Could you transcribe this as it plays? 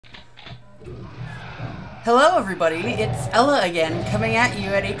Hello everybody, it's Ella again, coming at you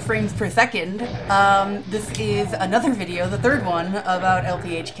at 8 frames per second. This is another video, the third one, about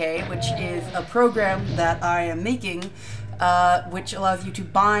LPHK, which is a program that I am making, which allows you to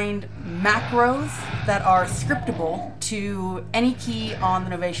bind macros that are scriptable to any key on the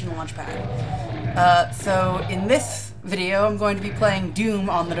Novation Launchpad. So in this video, I'm going to be playing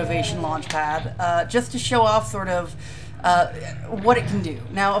Doom on the Novation Launchpad, just to show off sort of what it can do.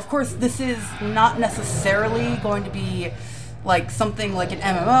 Now, of course, this is not necessarily going to be like something like an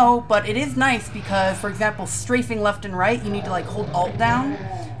MMO, but it is nice because, for example, strafing left and right, you need to like hold Alt down.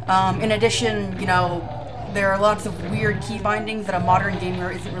 In addition, you know, there are lots of weird key bindings that a modern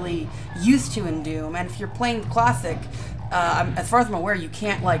gamer isn't really used to in Doom, and if you're playing Classic, as far as I'm aware, you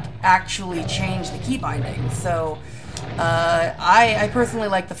can't like actually change the key bindings. So I personally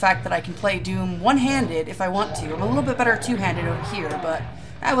like the fact that I can play Doom one-handed if I want to. I'm a little bit better two-handed over here, but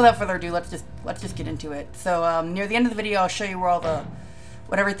without further ado, let's just get into it. So near the end of the video, I'll show you where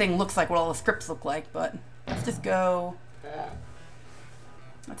what everything looks like, what all the scripts look like. But let's just go.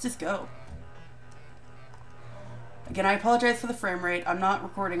 Let's just go. Again, I apologize for the frame rate. I'm not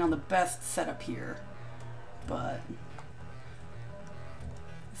recording on the best setup here, but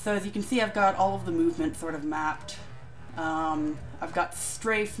so as you can see, I've got all of the movement sort of mapped. I've got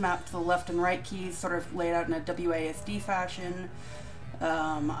strafe mapped to the left and right keys, sort of laid out in a WASD fashion.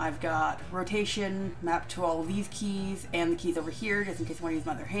 I've got rotation mapped to all of these keys and the keys over here, just in case you want to use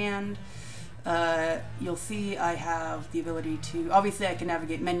my other hand. You'll see I have the ability to, obviously I can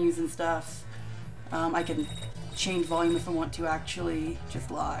navigate menus and stuff. I can change volume if I want to, actually,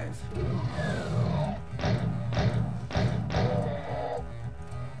 just live.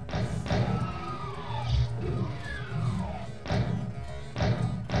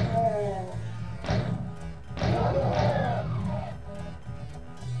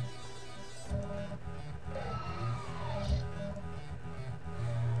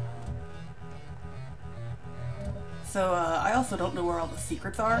 So, I also don't know where all the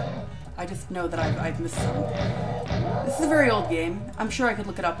secrets are. I just know that I've missed some. This is a very old game. I'm sure I could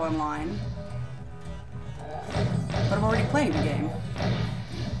look it up online. But I'm already playing the game.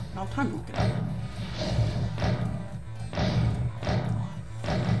 I don't have time to look it up.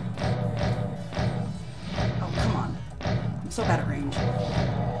 Oh, come on. I'm so bad at range.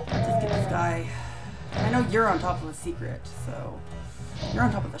 Let's just get this guy. I know you're on top of a secret, so you're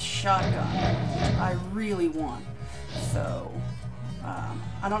on top of the shotgun, which I really want. So,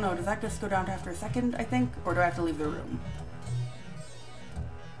 I don't know, does that just go down after a second, I think? Or do I have to leave the room?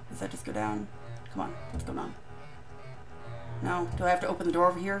 Does that just go down? Come on, what's going on? No? Do I have to open the door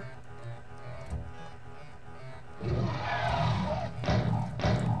over here?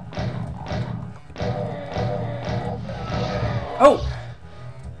 Oh!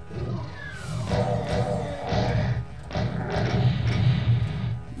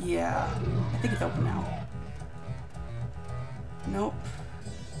 Yeah, I think it's open now. Nope.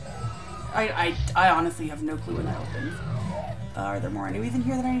 I honestly have no clue when that opens. Are there more enemies in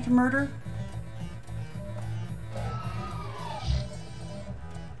here that I need to murder?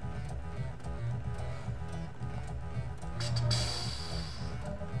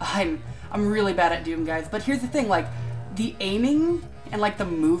 I'm really bad at Doom, guys, but here's the thing, like, the aiming and like the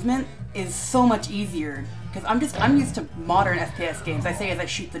movement is so much easier because I'm used to modern FPS games. I say as I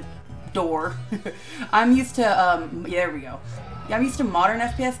shoot the door. I'm used to yeah, there we go. Yeah, I'm used to modern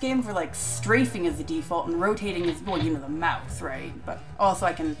FPS games where like strafing is the default and rotating is, well, you know, the mouse, right? But also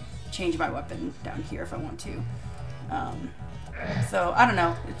I can change my weapon down here if I want to. So I don't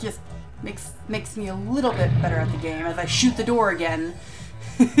know. It just makes me a little bit better at the game as I shoot the door again.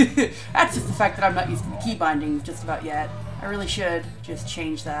 That's just the fact that I'm not used to the key bindings just about yet. I really should just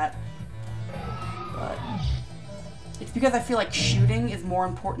change that. But it's because I feel like shooting is more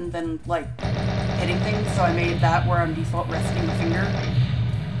important than like hitting things, so I made that where I'm default resting the finger.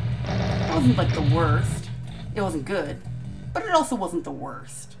 It wasn't like the worst. It wasn't good, but it also wasn't the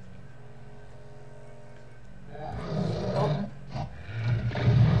worst. Oh.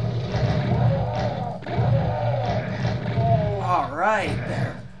 Alright,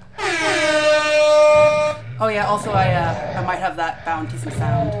 there. Oh yeah, also I might have that bound to some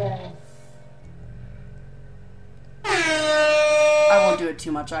sound. I won't do it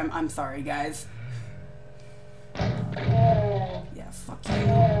too much, I'm sorry, guys. Yeah, fuck you.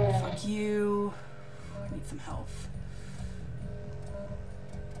 Fuck you. I need some health.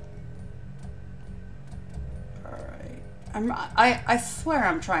 Alright. I swear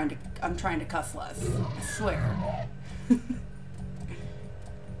I'm trying to cuss less. I swear.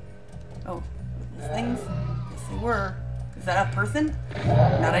 Oh, those things? Yes, they were. Is that a person?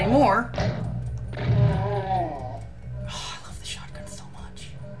 Not anymore.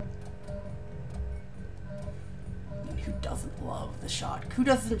 shot? Who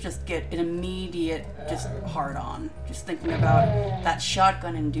doesn't just get an immediate, just hard on? Just thinking about that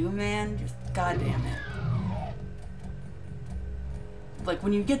shotgun in Doom, man. Just goddamn it. Like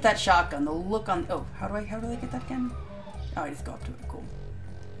when you get that shotgun, the look on. Oh, how do I get that again? Oh, I just go up to it. Cool.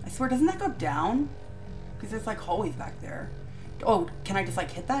 I swear, doesn't that go down? Because there's like hallways back there. Oh, can I just like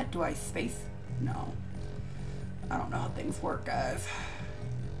hit that? Do I space? No. I don't know how things work, guys.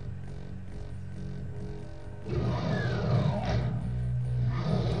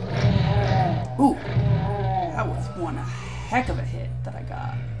 Ooh, that was one heck of a hit that I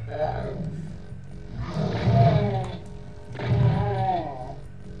got. Oh,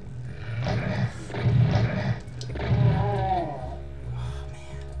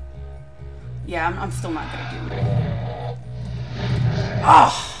 man. Yeah, I'm still not gonna do it.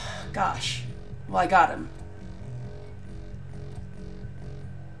 Oh, gosh. Well, I got him.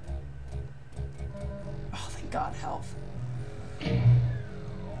 Oh, thank God, health.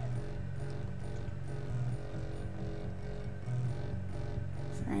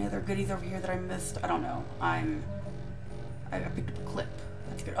 Any other goodies over here that I missed? I don't know. I picked up a clip.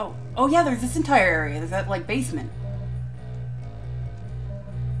 That's good. Oh yeah, there's this entire area. There's that, like, basement.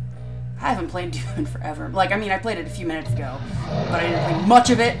 I haven't played Doom in forever. Like, I mean, I played it a few minutes ago, but I didn't play much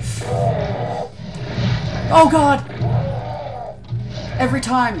of it. Oh, God! Every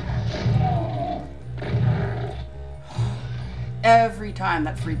time. Every time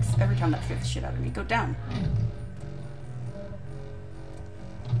that scares the shit out of me. Go down.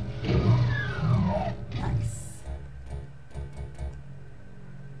 Nice.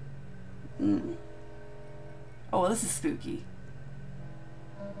 Oh, well, this is spooky.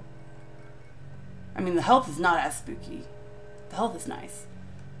 I mean, the health is not as spooky. The health is nice.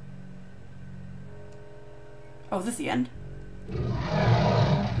 Oh, is this the end?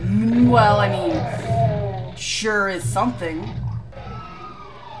 Well, I mean, sure is something.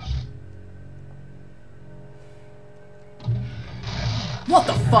 What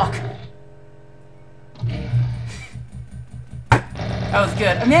the fuck? That was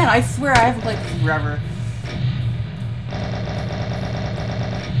good. Man, I swear I haven't played this forever.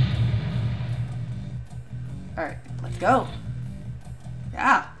 Alright, let's go.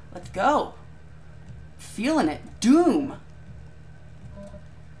 Yeah, let's go. Feeling it. Doom.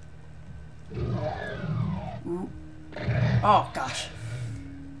 Ooh. Oh, gosh.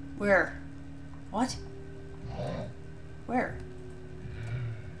 Where? What? Where?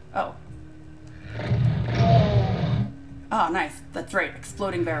 Oh. Ah, nice. That's right.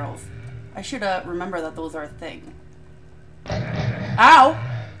 Exploding barrels. I should remember that those are a thing. Ow!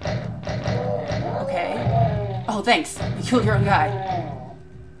 Okay. Oh, thanks. You killed your own guy.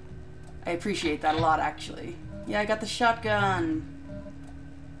 I appreciate that a lot, actually. Yeah, I got the shotgun.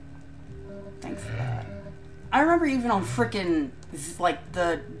 Thanks for that. I remember even on frickin', this is like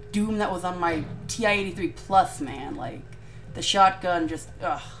the Doom that was on my TI-83 Plus, man. Like, the shotgun just,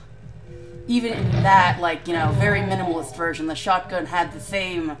 ugh. Even in that, like, you know, very minimalist version, the shotgun had the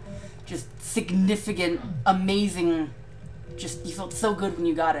same, just significant, amazing, just, you felt so good when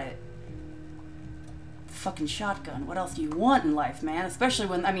you got it. Fucking shotgun. What else do you want in life, man? Especially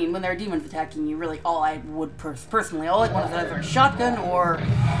when, I mean, when there are demons attacking you, really all I would personally, all I want is either a shotgun or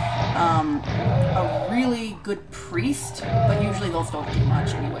a really good priest, but usually those don't do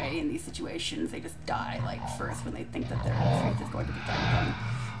much anyway in these situations. They just die, like, first when they think that their faith is going to be done.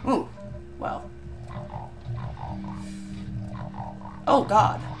 Ooh. Well. Oh,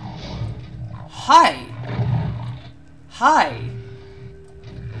 God. Hi. Hi.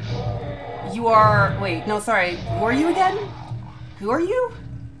 You are... Wait, no, sorry. Who are you again? Who are you?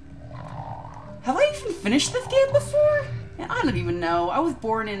 Have I even finished this game before? I don't even know. I was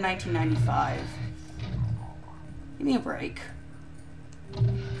born in 1995. Give me a break.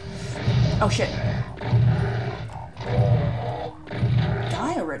 Oh, shit.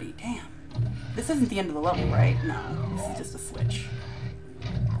 Die already? Damn. This isn't the end of the level, right? No. This is just a switch.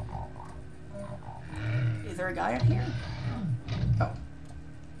 Is there a guy up here? Oh.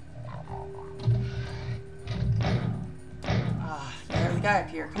 Ah, yeah, there's a guy up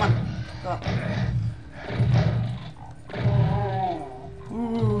here. Come on. Go up.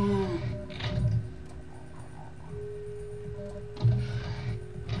 Ooh.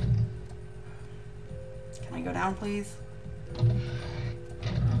 Can I go down, please?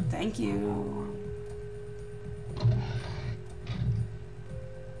 Thank you.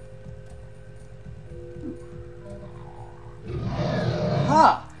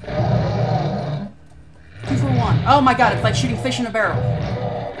 Ha! 2 for 1. Oh my god, it's like shooting fish in a barrel.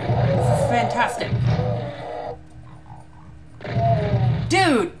 This is fantastic.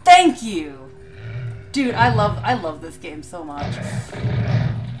 Dude, thank you! Dude, I love this game so much.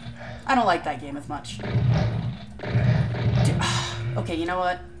 I don't like that game as much. Dude, okay, you know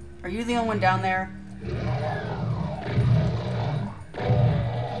what? Are you the only one down there?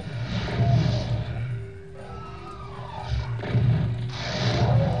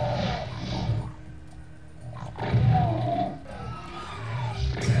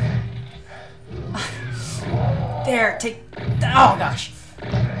 There, take... Oh, gosh.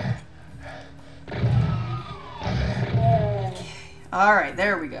 Alright,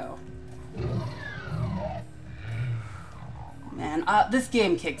 there we go. Man, this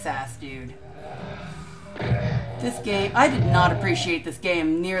game kicks ass, dude. This game... I did not appreciate this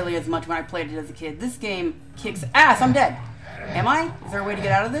game nearly as much when I played it as a kid. This game kicks ass. I'm dead. Am I? Is there a way to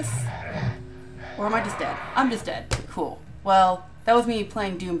get out of this? Or am I just dead? I'm just dead. Cool. Well, that was me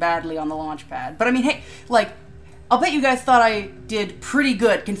playing Doom badly on the Launchpad. But I mean, hey, like... I'll bet you guys thought I did pretty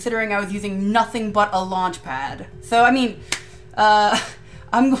good considering I was using nothing but a Launchpad. So, I mean,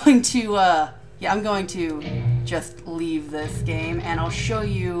 I'm going to just leave this game and I'll show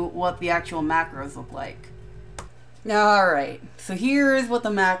you what the actual macros look like. Alright, so here's what the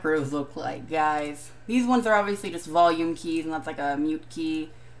macros look like, guys. These ones are obviously just volume keys, and that's like a mute key.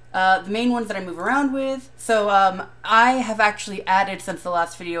 The main ones that I move around with. So I have actually added, since the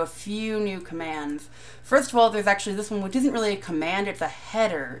last video, a few new commands. First of all, there's actually this one, which isn't really a command, it's a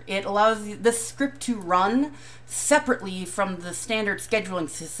header. It allows this script to run separately from the standard scheduling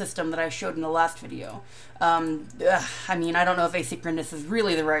system that I showed in the last video. I mean, I don't know if asynchronous is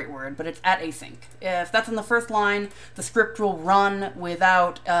really the right word, but it's at async. If that's on the first line, the script will run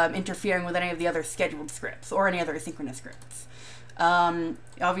without interfering with any of the other scheduled scripts or any other asynchronous scripts.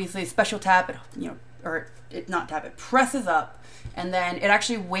 Obviously, special tap, it presses up, and then it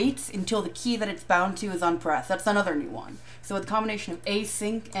actually waits until the key that it's bound to is unpressed. That's another new one. So with a combination of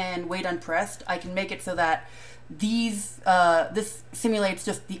async and wait unpressed, I can make it so that this simulates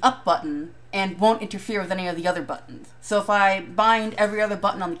just the up button and won't interfere with any of the other buttons. So if I bind every other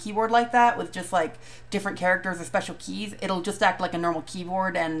button on the keyboard like that with just like different characters or special keys, it'll just act like a normal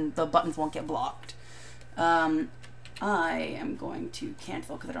keyboard and the buttons won't get blocked. I am going to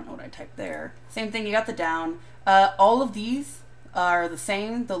cancel because I don't know what I typed there. Same thing, you got the down. All of these are the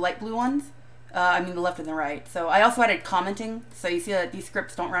same, the light blue ones. I mean the left and the right. So I also added commenting. So you see that these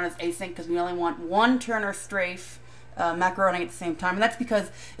scripts don't run as async because we only want one turn or strafe macro running at the same time. And that's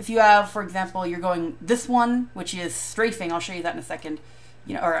because if you have, for example, you're going this one, which is strafing, I'll show you that in a second.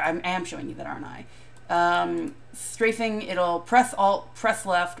 You know, or I am showing you that, aren't I? Strafing, it'll press Alt, press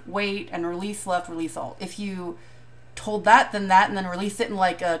left, wait, and release left, release Alt. If you hold that, and then release it in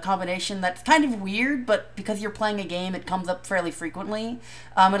like a combination that's kind of weird, but because you're playing a game, it comes up fairly frequently.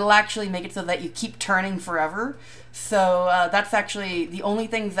 It'll actually make it so that you keep turning forever. So that's actually the only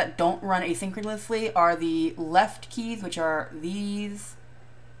things that don't run asynchronously are the left keys, which are these,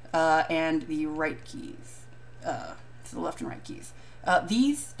 and the right keys. So the left and right keys.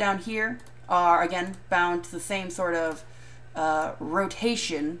 These down here are, again, bound to the same sort of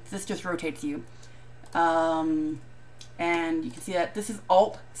rotation. This just rotates you. And you can see that this is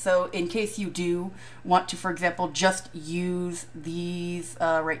Alt, so in case you do want to, for example, just use these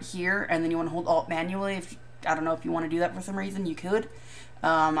right here, and then you want to hold Alt manually, I don't know if you want to do that for some reason, you could.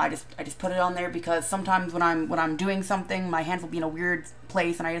 I just put it on there because sometimes when I'm doing something, my hands will be in a weird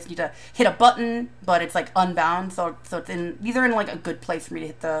place, and I just need to hit a button, but it's like unbound, so it's these are in like a good place for me to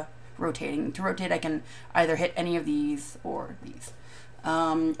hit the rotating. To rotate, I can either hit any of these or these.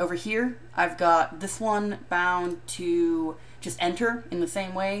 Over here, I've got this one bound to just enter in the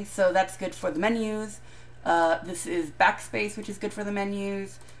same way, so that's good for the menus. This is backspace, which is good for the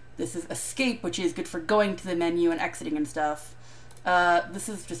menus. This is escape, which is good for going to the menu and exiting and stuff. This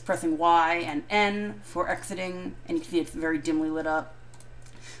is just pressing Y and N for exiting, and you can see it's very dimly lit up.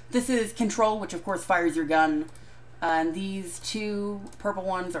 This is control, which of course fires your gun. And these two purple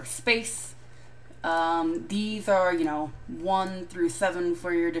ones are space. These are, 1 through 7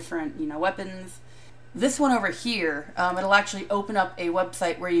 for your different, weapons. This one over here, it'll actually open up a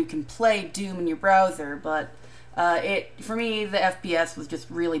website where you can play Doom in your browser, but for me, the FPS was just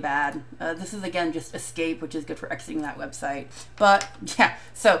really bad. This is, again, just escape, which is good for exiting that website. But, yeah,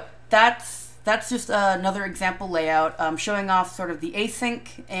 so that's just another example layout, showing off sort of the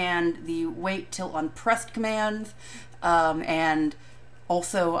async and the wait till unpressed commands, and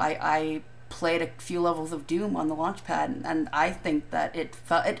also I played a few levels of Doom on the Launchpad, and I think that it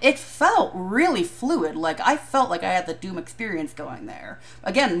felt really fluid. Like, I felt like I had the Doom experience going there.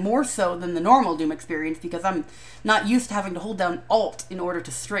 Again, more so than the normal Doom experience, because I'm not used to having to hold down Alt in order to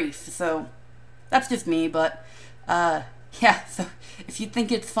strafe, so that's just me, but Yeah, so if you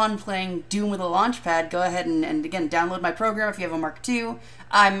think it's fun playing Doom with a Launchpad, go ahead and again, download my program if you have a Mark II.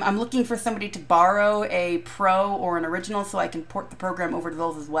 I'm looking for somebody to borrow a Pro or an Original so I can port the program over to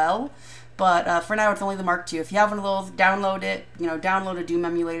those as well. But for now, it's only the Mark II. If you have one of those, download it. Download a Doom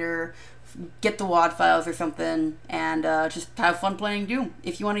emulator, get the WAD files or something, and just have fun playing Doom.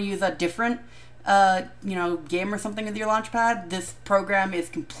 If you want to use a different game or something with your Launchpad, this program is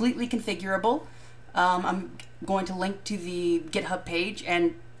completely configurable. I'm going to link to the GitHub page,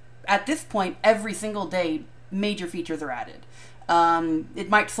 and at this point, every single day, major features are added. It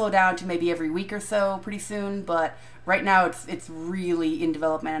might slow down to maybe every week or so pretty soon, but right now it's really in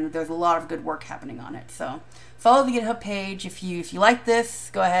development, and there's a lot of good work happening on it. So follow the GitHub page. If you like this,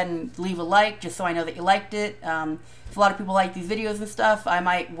 go ahead and leave a like, just so I know that you liked it. If a lot of people like these videos and stuff, I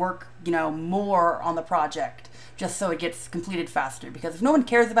might work more on the project, just so it gets completed faster. Because if no one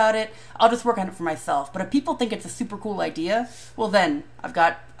cares about it, I'll just work on it for myself. But if people think it's a super cool idea, well then I've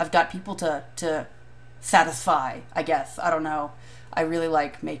got people to satisfy, I guess. I don't know. I really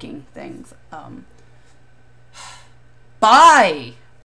like making things. Bye!